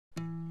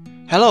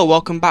Hello,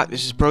 welcome back.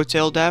 This is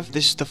BroTailDev.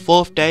 This is the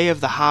 4th day of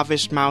the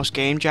Harvest Mouse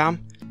Game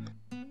Jam.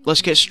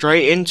 Let's get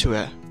straight into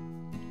it.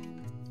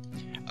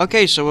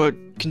 Okay, so we're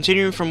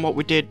continuing from what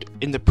we did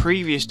in the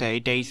previous day,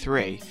 day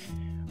 3,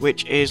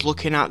 which is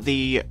looking at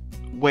a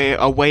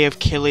way of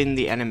killing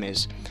the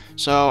enemies.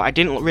 So I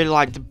didn't really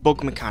like the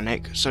bug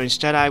mechanic, so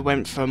instead I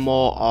went for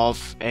more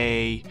of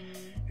a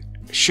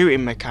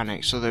shooting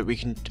mechanic so that we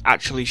can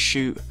actually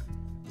shoot.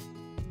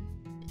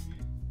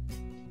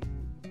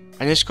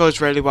 And this goes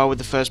really well with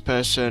the first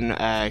person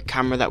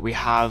camera that we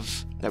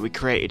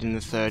created in the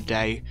 3rd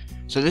day.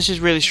 So this is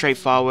really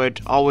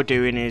straightforward. All we're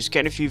doing is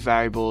getting a few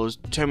variables,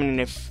 determining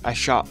if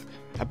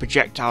a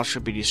projectile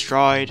should be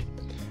destroyed,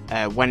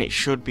 when it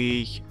should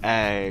be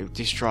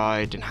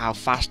destroyed and how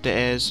fast it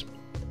is,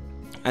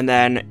 and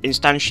then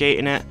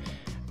instantiating it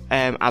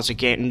as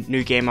a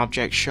new game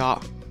object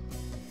shot,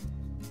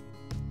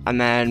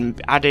 and then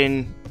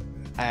adding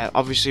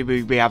obviously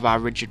we have our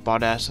rigid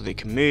body so that it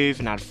can move,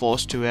 and add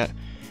force to it.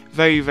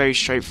 Very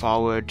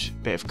straightforward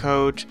bit of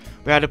code.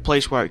 We had a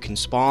place where it can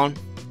spawn,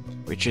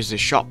 which is the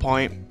shot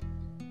point,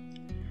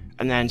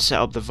 and then set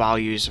up the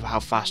values of how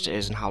fast it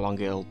is and how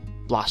long it'll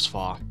last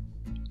for.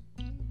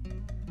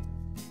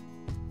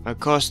 Of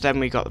course, then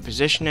we got the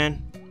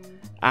positioning,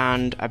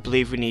 and I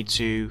believe we need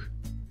to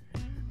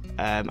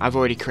I've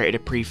already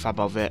created a prefab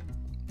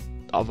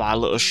of our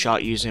little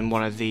shot using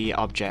one of the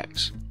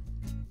objects,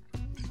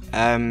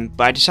 but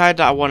I decided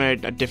that I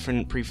wanted a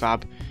different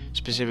prefab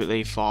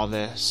specifically for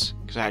this,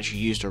 because I actually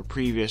used a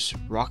previous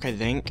rock, I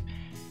think.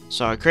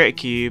 So I created a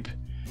cube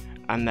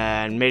and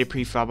then made a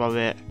prefab of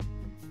it,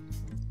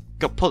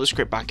 put the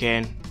script back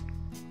in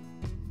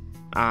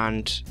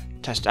and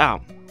test it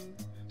out.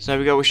 So there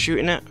we go, we're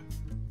shooting it.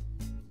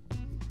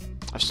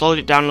 I've slowed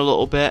it down a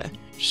little bit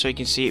just so you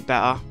can see it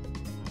better.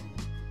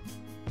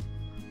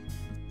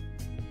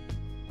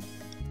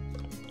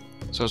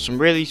 So some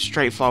really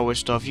straightforward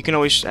stuff. You can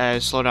always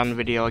slow down the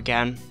video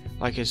again,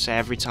 like I say,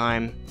 every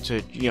time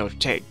to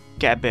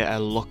get a bit of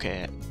a look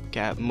at it,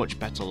 get a much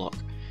better look.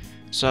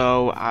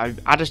 So I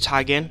add a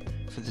tag in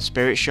for the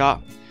spirit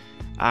shot,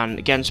 and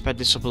again sped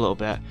this up a little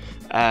bit,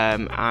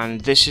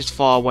 and this is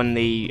for when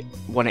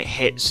it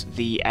hits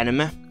the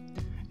enemy,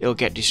 it'll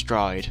get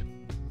destroyed.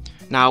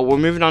 Now we're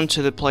moving on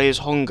to the player's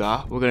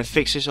hunger. We're going to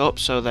fix this up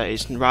so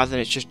that rather than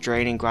it's just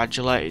draining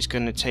gradually, it's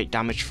going to take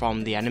damage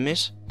from the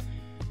enemies.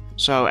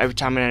 So every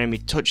time an enemy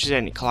touches it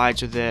and it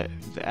collides with it,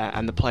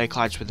 and the player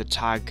collides with the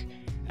tag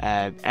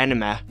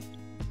enemy,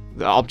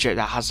 the object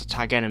that has the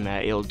tag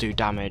enemy, it'll do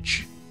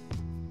damage.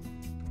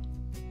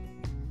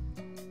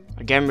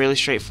 Again, really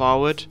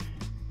straightforward.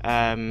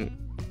 Of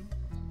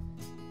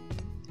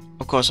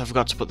course, I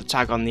forgot to put the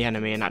tag on the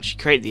enemy and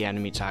actually create the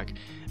enemy tag.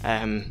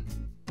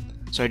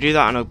 So I do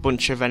that on a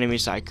bunch of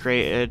enemies that I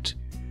created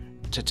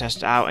to test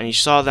it out, and you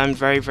saw them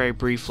very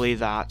briefly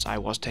that I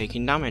was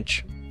taking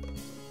damage.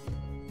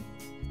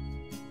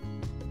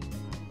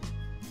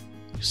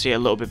 See it a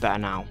little bit better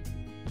now.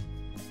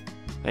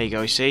 There you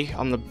go, you see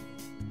on the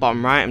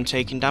bottom right I'm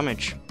taking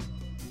damage.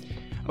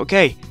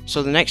 Okay,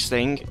 so the next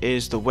thing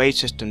is the wave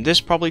system. This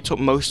probably took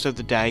most of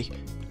the day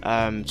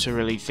to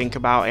really think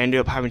about. I ended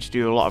up having to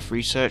do a lot of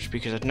research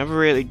because I've never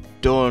really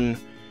done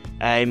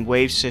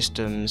wave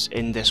systems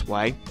in this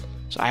way.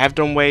 So I have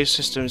done wave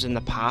systems in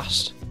the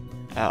past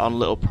on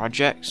little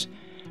projects,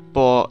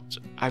 but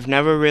I've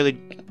never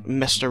really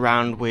messed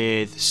around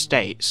with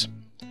states.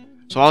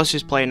 So while this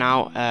is playing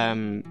out,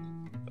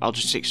 I'll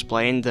just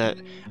explain that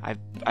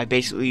I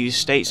basically use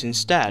states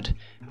instead,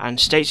 and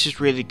states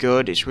is really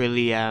good. It's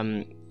really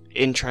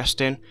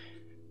interesting.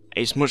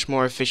 It's much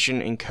more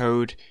efficient in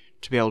code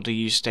to be able to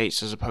use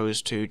states as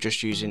opposed to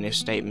just using if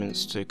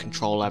statements to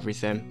control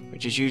everything,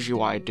 which is usually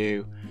what I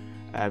do.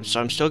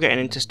 So I'm still getting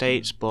into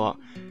states,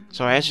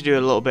 so I had to do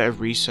a little bit of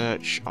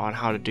research on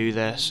how to do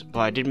this, but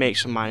I did make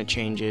some minor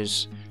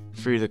changes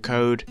through the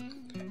code.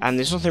 And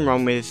there's nothing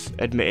wrong with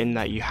admitting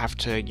that you have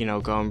to,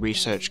 go and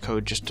research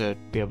code just to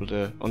be able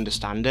to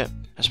understand it,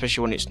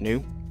 especially when it's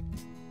new.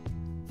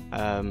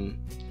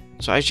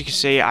 So as you can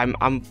see,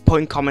 I'm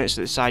putting comments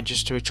at the side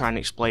just to try and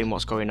explain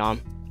what's going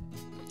on.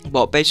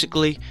 But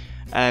basically,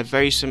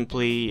 very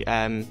simply,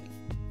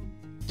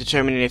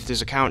 determining if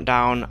there's a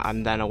countdown,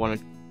 and then I want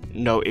to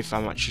note if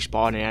I'm actually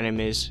spawning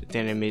enemies. The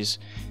enemies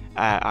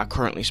are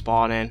currently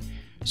spawning,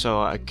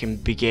 so I can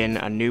begin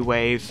a new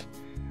wave.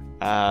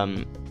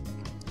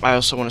 I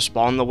also want to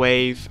spawn the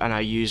wave, and I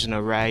use an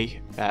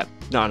array, a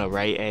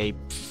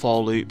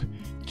for loop to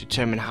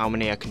determine how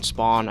many I can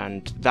spawn,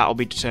 and that'll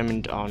be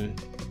determined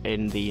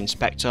in the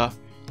inspector.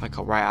 Like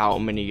I'll write out how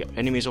many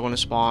enemies I want to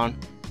spawn,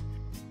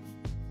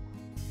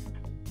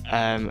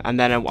 and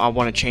then I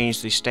want to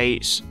change the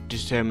states,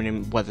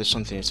 determining whether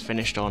something is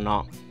finished or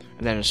not,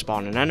 and then I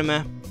spawn an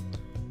enemy.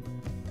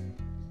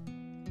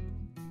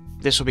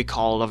 This will be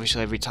called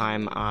obviously every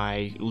time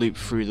I loop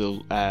through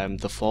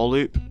the for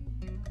loop.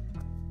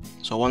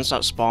 So once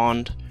that's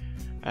spawned,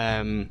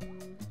 we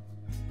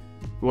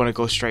want to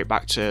go straight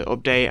back to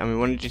update, and we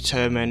want to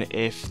determine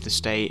if the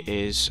state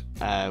is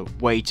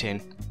waiting.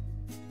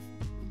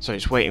 So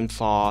it's waiting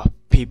for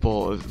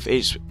people.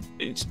 It's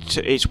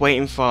it's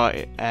waiting for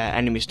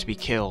enemies to be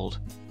killed,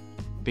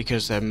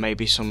 because there may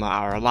be some that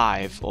are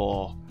alive,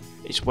 or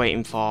it's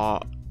waiting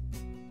for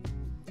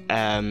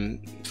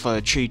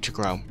a tree to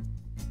grow.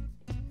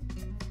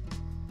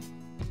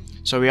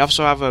 So we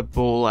also have a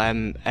bool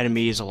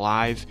enemy is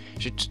alive.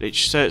 It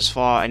searches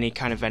for any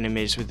kind of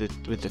enemies with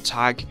the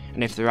tag,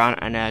 and if there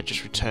aren't any,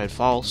 just return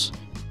false.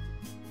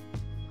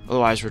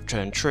 Otherwise,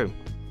 return true.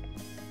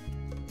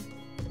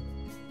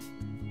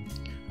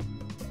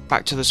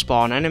 Back to the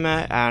spawn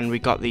enemy, and we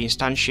got the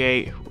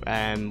instantiate,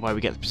 where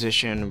we get the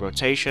position and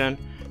rotation,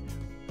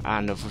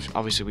 and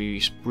obviously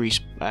we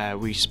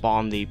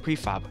respawn the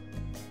prefab.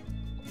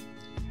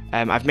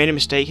 I've made a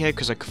mistake here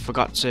because I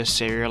forgot to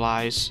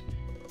serialize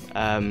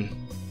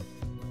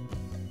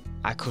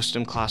our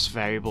custom class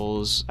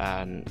variables,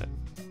 and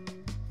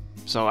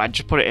so I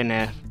just put it in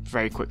here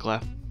very quickly.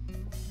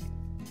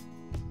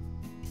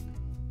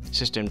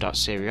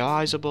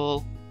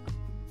 System.serializable,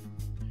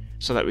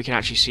 so that we can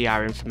actually see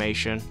our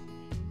information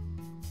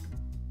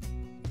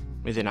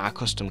within our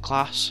custom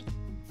class.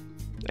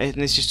 And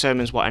this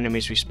determines what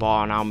enemies we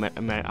spawn,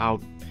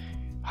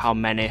 how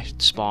many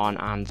spawn,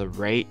 and the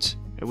rate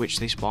at which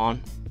they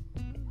spawn.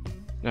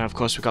 Then of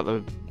course we've got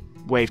the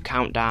wave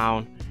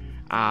countdown,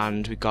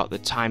 and we've got the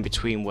time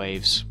between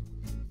waves.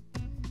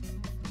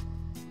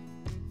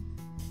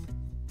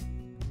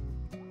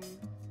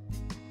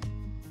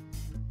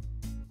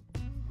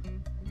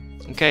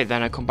 Okay,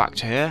 then I come back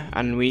to here,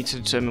 and we need to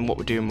determine what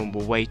we're doing when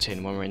we're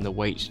waiting, when we're in the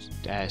wait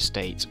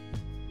state.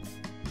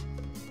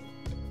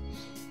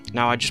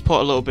 Now I just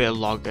put a little bit of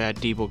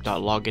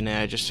debug.log in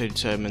here just to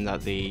determine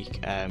that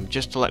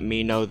just to let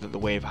me know that the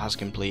wave has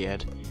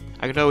completed.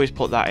 I could always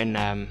put that in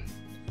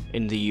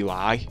the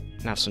UI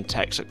and have some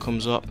text that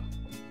comes up,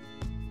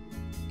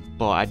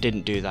 but I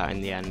didn't do that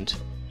in the end.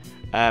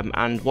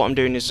 And what I'm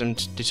doing is I'm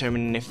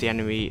determining if the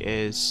enemy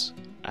is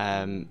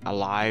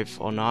alive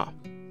or not.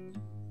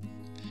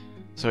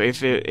 So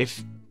if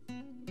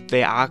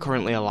they are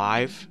currently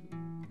alive,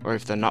 or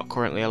if they're not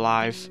currently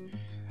alive,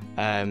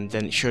 then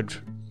it should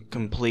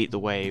complete the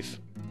wave.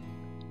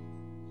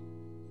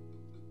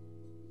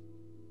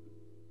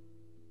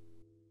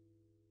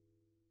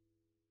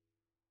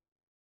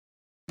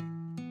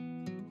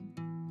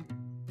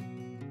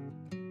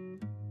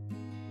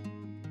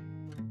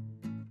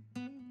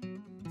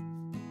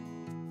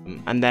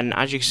 And then,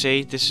 as you can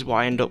see, this is what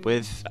I ended up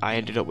with. I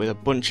ended up with a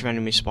bunch of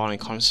enemies spawning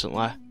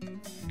constantly.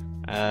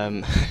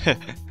 I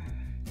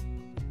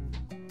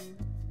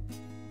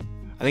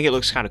think it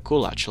looks kind of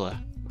cool, actually.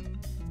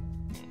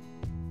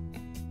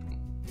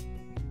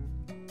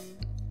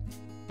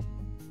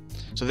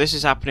 So this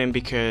is happening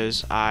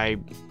because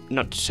I'm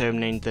not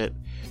determining that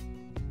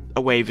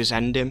a wave is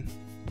ending,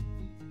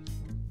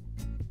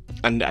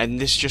 and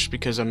this is just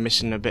because I'm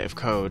missing a bit of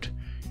code,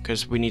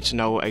 because we need to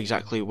know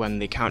exactly when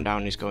the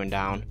countdown is going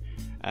down.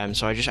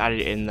 So I just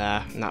added it in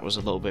there, and that was a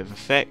little bit of a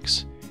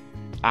fix.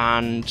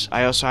 And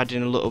I also added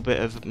in a little bit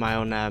of my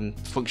own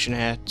function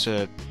here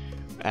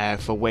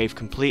for wave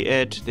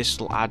completed. This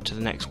will add to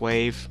the next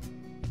wave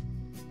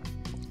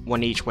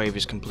when each wave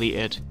is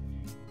completed.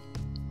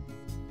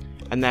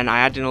 And then I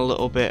add in a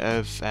little bit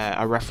of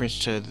a reference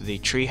to the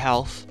tree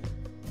health,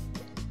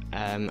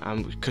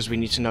 and because we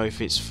need to know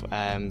if it's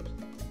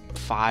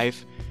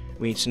 5,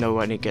 we need to know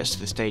when it gets to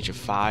the stage of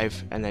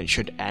 5, and then it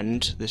should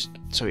end this,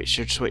 so it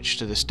should switch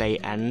to the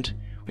state end,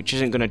 which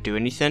isn't going to do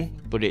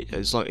anything, but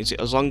as long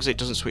as it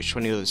doesn't switch to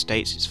any other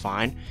states, it's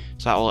fine.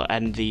 So that will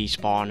end the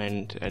spawn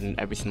and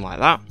everything like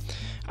that.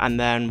 And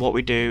then what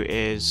we do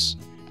is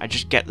I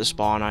just get the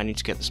spawner. I need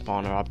to get the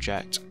spawner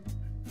object,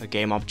 the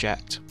game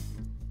object.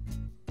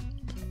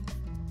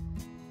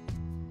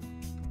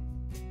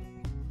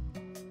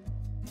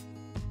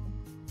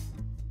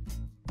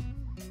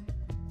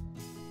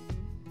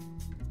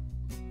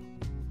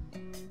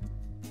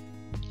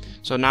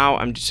 So now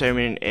I'm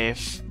determining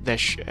if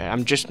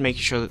I'm just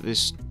making sure that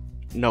there's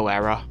no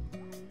error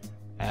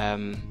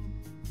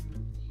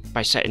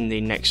by setting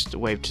the next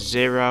wave to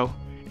 0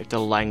 if the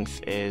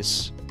length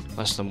is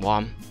less than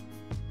 1.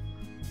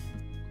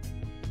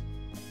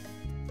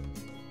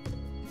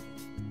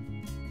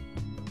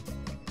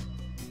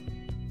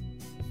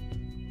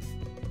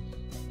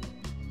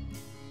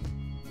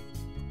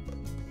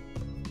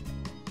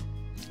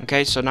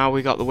 Okay, so now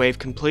we got the wave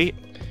complete,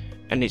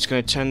 and it's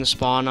going to turn the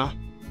spawner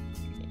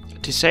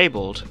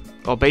disabled,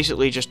 or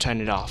basically just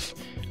turn it off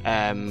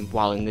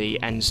while in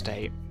the end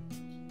state.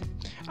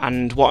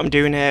 And what I'm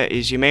doing here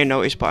is, you may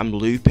notice, but I'm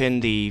looping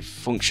the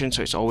function,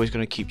 so it's always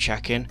going to keep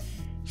checking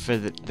for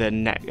the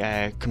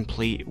net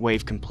complete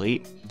wave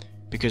complete,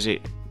 because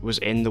it was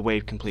in the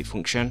wave complete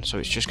function. So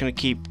it's just going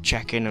to keep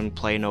checking and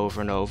playing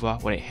over and over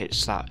when it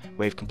hits that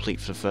wave complete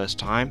for the first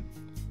time.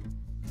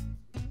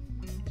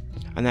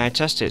 And then I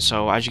test it.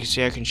 So as you can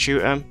see, I can shoot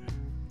them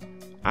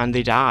and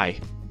they die.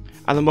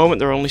 At the moment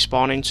they're only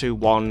spawning to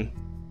one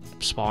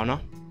spawner,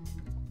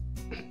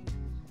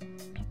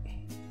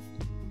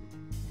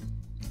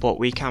 but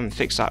we can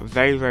fix that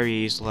very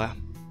easily.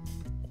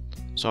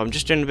 So I'm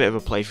just doing a bit of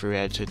a playthrough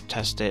here to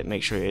test it,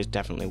 make sure it is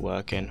definitely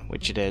working,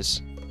 which it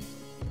is.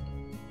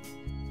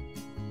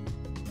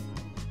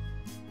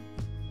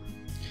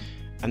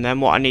 And then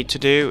what I need to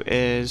do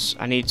is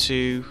I need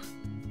to,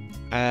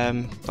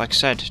 like I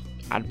said,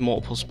 add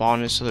multiple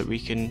spawners so that we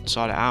can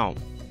sort it out.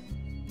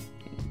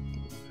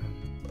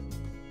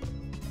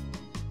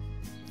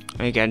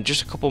 And again,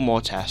 just a couple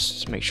more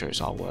tests to make sure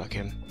it's all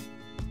working.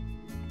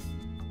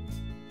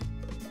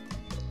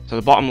 So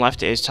the bottom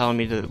left, it is telling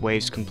me that the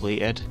wave's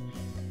completed.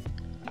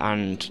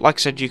 And like I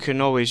said, you can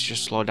always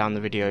just slow down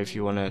the video if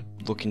you want to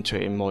look into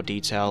it in more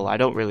detail. I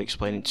don't really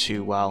explain it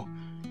too well.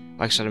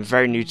 Like I said, I'm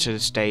very new to the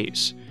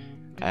States,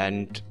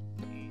 and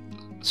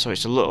so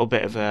it's a little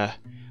bit of a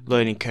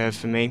learning curve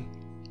for me.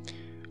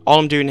 All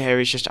I'm doing here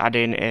is just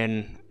adding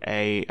in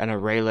an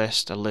array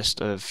list, a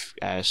list of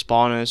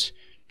spawners,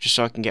 just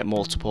so I can get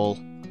multiple,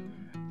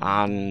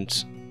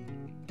 and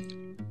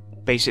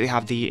basically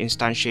have the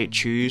instantiate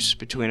choose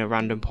between a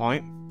random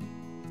point.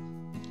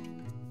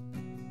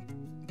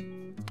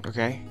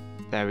 Okay,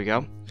 there we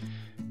go.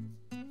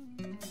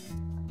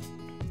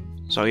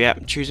 So yeah,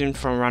 choosing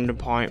from random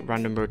point,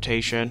 random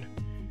rotation,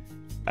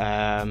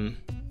 random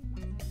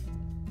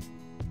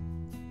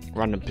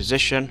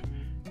position,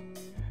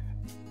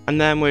 and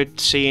then we're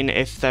seeing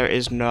if there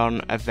is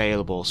none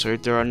available. So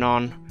if there are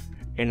none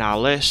in our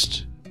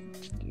list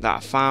that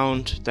are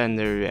found, then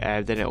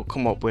it'll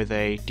come up with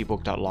a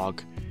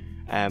debug.log.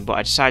 But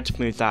I decided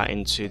to move that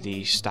into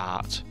the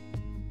start,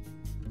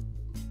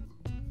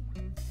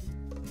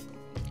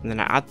 and then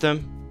I add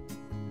them,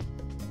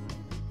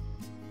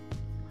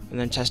 and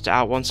then test it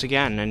out once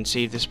again and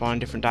see if they spawn in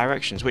different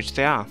directions, which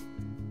they are.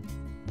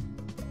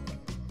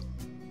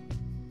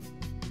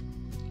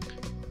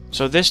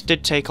 So this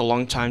did take a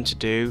long time to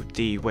do,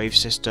 the wave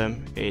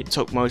system. It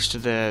took most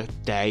of the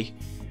day.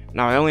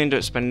 Now I only ended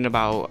up spending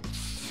about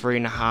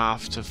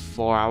 3.5 to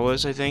 4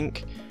 hours, I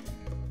think.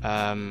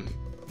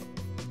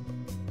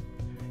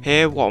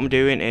 Here what I'm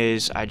doing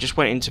is I just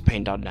went into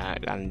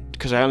paint.net, and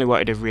because I only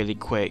wanted a really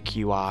quick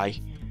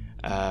UI,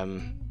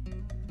 and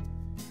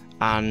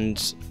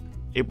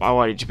I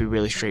want it to be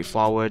really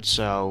straightforward,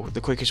 so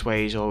the quickest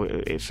way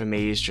for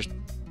me is just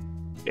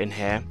in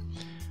here.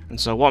 And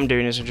so what I'm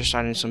doing is I'm just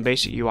adding some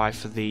basic UI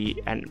for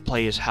the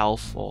player's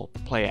health, or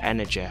player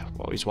energy,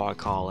 is what I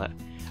call it,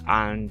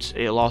 and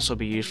it'll also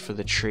be used for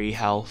the tree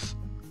health.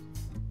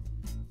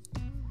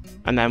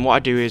 And then what I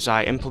do is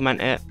I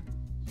implement it,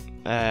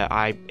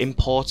 I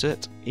import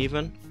it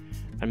even,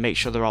 and make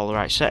sure they're all the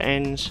right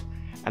settings,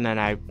 and then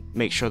I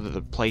make sure that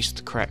they're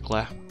placed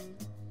correctly.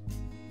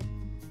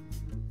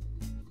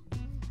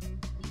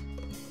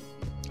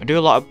 I do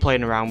a lot of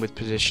playing around with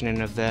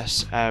positioning of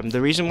this. The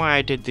reason why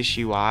I did this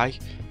UI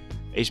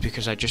is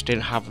because I just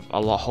didn't have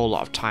a whole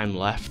lot of time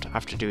left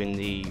after doing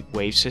the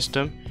wave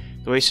system.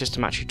 The wave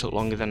system actually took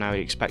longer than I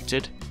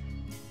expected.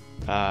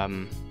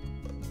 There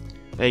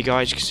you go,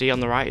 as you can see on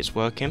the right, it's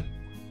working.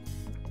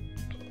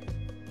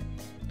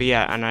 But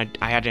yeah, and I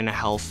add in a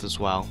health as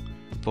well,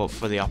 but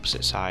for the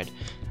opposite side.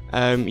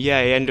 Yeah,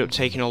 it ended up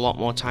taking a lot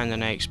more time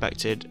than I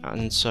expected,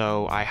 and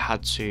so I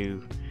had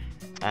to,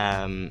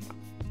 I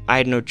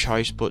had no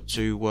choice but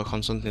to work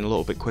on something a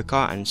little bit quicker.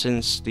 And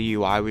since the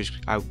UI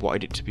I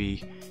wanted it to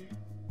be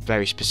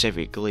very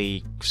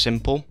specifically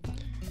simple,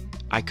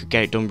 I could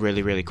get it done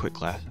really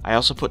quickly. I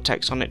also put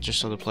text on it just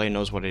so the player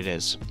knows what it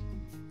is.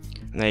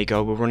 And there you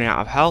go, we're running out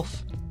of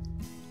health.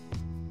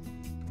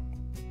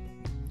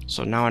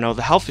 So now I know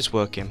the health is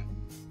working.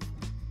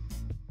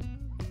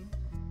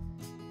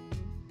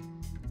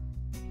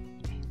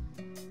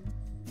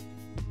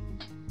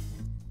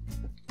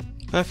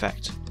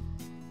 Perfect.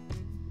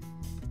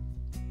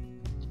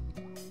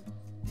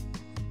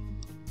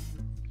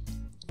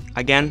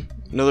 Again,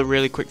 another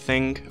really quick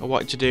thing I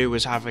wanted to do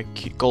was have a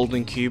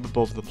golden cube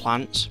above the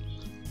plants,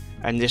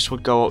 and this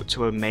would go up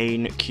to a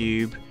main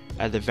cube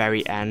at the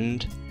very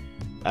end.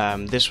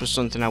 This was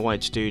something I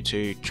wanted to do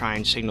to try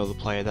and signal the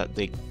player that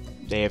they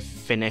have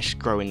finished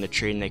growing the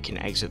tree and they can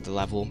exit the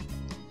level.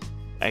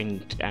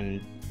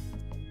 And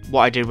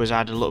what I did was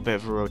add a little bit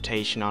of a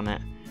rotation on it,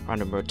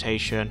 random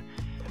rotation.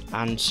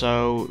 And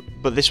so,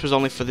 but this was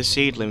only for the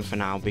seedling for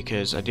now,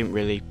 because I didn't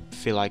really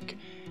feel like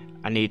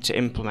I need to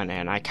implement it,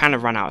 and I kind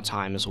of ran out of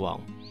time as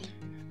well.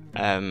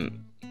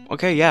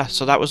 Okay, yeah,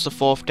 so that was the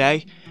 4th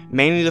day.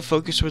 Mainly the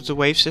focus was the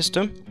wave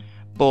system,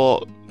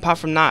 but apart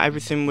from that,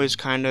 everything was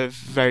kind of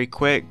very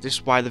quick. This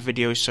is why the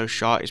video is so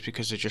short, is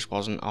because there just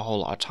wasn't a whole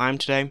lot of time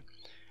today.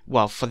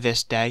 Well, for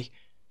this day,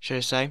 should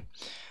I say.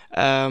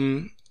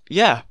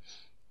 Yeah,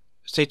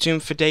 stay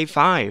tuned for day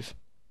 5.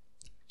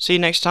 See you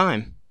next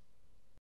time.